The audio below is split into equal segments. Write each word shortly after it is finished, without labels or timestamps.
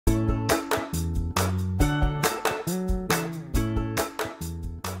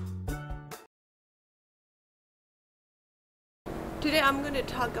Today I'm going to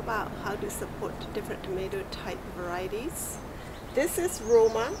talk about how to support different tomato type varieties. This is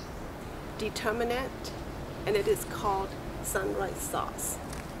Roma determinate and it is called sunrise sauce.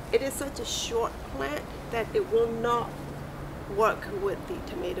 It is such a short plant that it will not work with the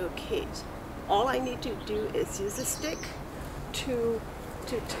tomato cage. All I need to do is use a stick to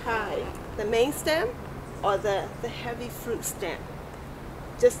tie the main stem or the heavy fruit stem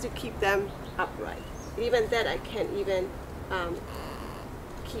just to keep them upright. Even that I can't even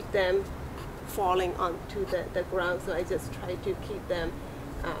keep them falling onto the ground, so I just try to keep them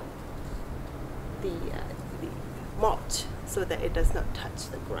the mulch so that it does not touch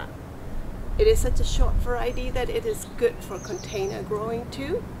the ground. It is such a short variety that it is good for container growing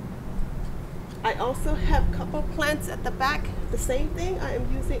too. I also have a couple plants at the back. The same thing, I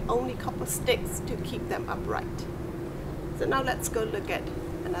am using only a couple sticks to keep them upright. So now let's go look at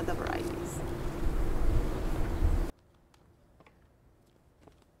another varieties.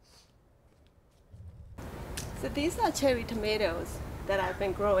 So these are cherry tomatoes that I've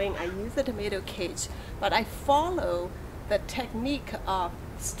been growing. I use the tomato cage, but I follow the technique of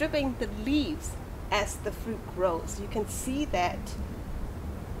stripping the leaves as the fruit grows. You can see that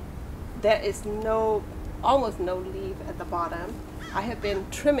there is almost no leaf at the bottom. I have been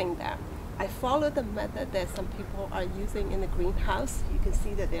trimming them. I follow the method that some people are using in the greenhouse. You can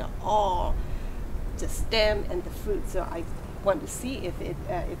see that they're all just stem and the fruit. So I want to see if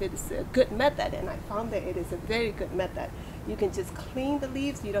it's a good method, and I found that it is a very good method. You can just clean the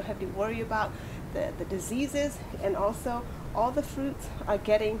leaves. You don't have to worry about the diseases, and also all the fruits are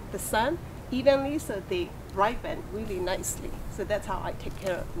getting the sun evenly, so they ripen really nicely. So that's how I take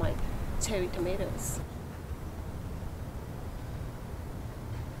care of my cherry tomatoes.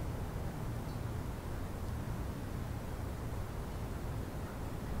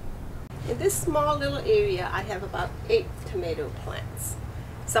 In this small little area, I have about 8 tomato plants.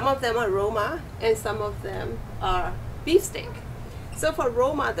 Some of them are Roma and some of them are beefsteak. So for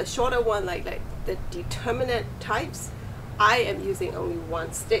Roma, the shorter one, like the determinate types, I am using only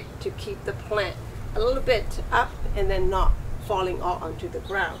one stick to keep the plant a little bit up and then not falling all onto the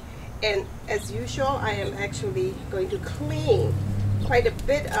ground. And as usual, I am actually going to clean quite a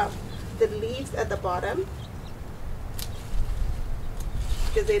bit of the leaves at the bottom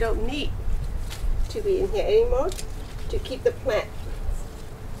because they don't need to be in here anymore, to keep the plant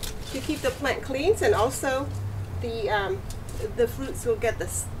clean, and also the fruits will get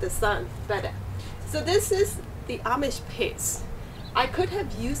the sun better. So this is the Amish paste. I could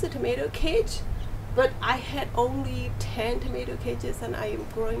have used a tomato cage, but I had only 10 tomato cages and I am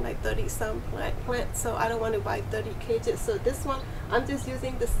growing like 30 some plants, so I don't want to buy 30 cages. So this one, I'm just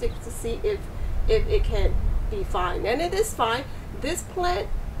using the stick to see if it can be fine, and it is fine. This plant,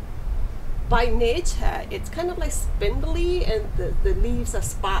 by nature, it's kind of like spindly and the leaves are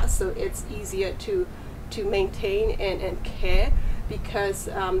sparse, so it's easier to maintain and care because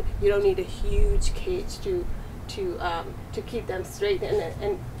you don't need a huge cage to keep them straight,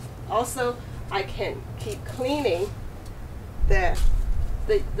 and also I can keep cleaning the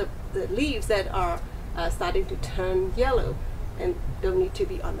leaves that are starting to turn yellow and don't need to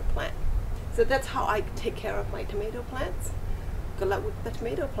be on the plant. So that's how I take care of my tomato plants. Good luck with the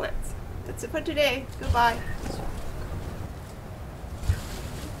tomato plants. That's it for today. Goodbye.